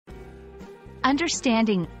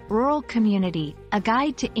Understanding rural community, a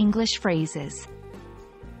guide to English phrases.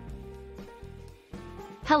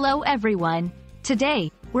 Hello everyone.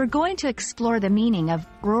 Today, we're going to explore the meaning of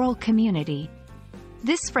rural community.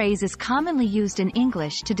 This phrase is commonly used in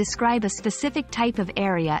English to describe a specific type of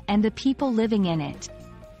area and the people living in it.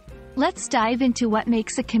 Let's dive into what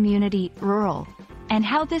makes a community rural, and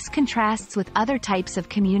how this contrasts with other types of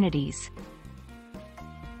communities.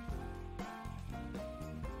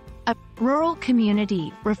 A rural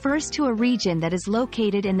community refers to a region that is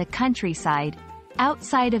located in the countryside,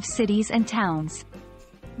 outside of cities and towns.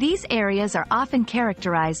 These areas are often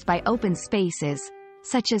characterized by open spaces,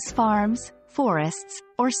 such as farms, forests,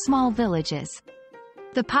 or small villages.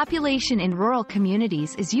 The population in rural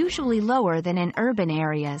communities is usually lower than in urban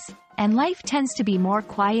areas, and life tends to be more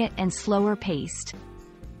quiet and slower paced.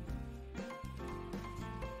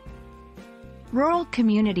 Rural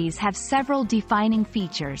communities have several defining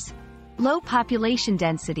features: low population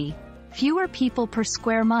density, fewer people per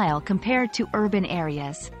square mile compared to urban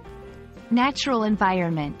areas. Natural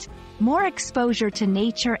environment, more exposure to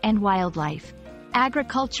nature and wildlife.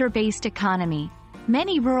 Agriculture-based economy.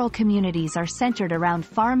 Many rural communities are centered around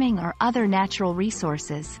farming or other natural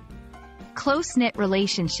resources. Close-knit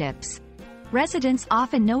relationships. Residents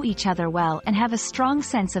often know each other well and have a strong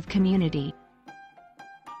sense of community.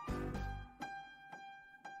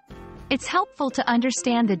 It's helpful to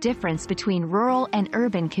understand the difference between rural and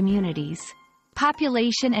urban communities.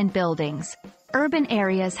 Population and buildings. Urban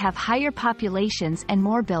areas have higher populations and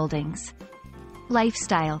more buildings.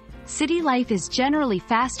 Lifestyle. City life is generally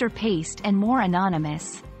faster paced and more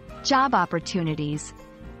anonymous. Job opportunities.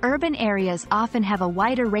 Urban areas often have a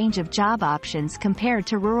wider range of job options compared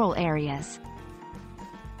to rural areas.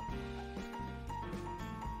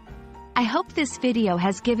 I hope this video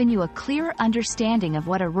has given you a clearer understanding of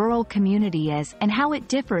what a rural community is and how it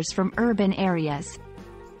differs from urban areas.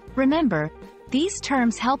 Remember, these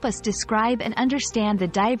terms help us describe and understand the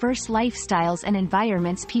diverse lifestyles and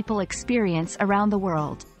environments people experience around the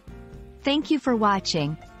world. Thank you for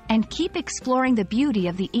watching, and keep exploring the beauty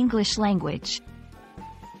of the English language.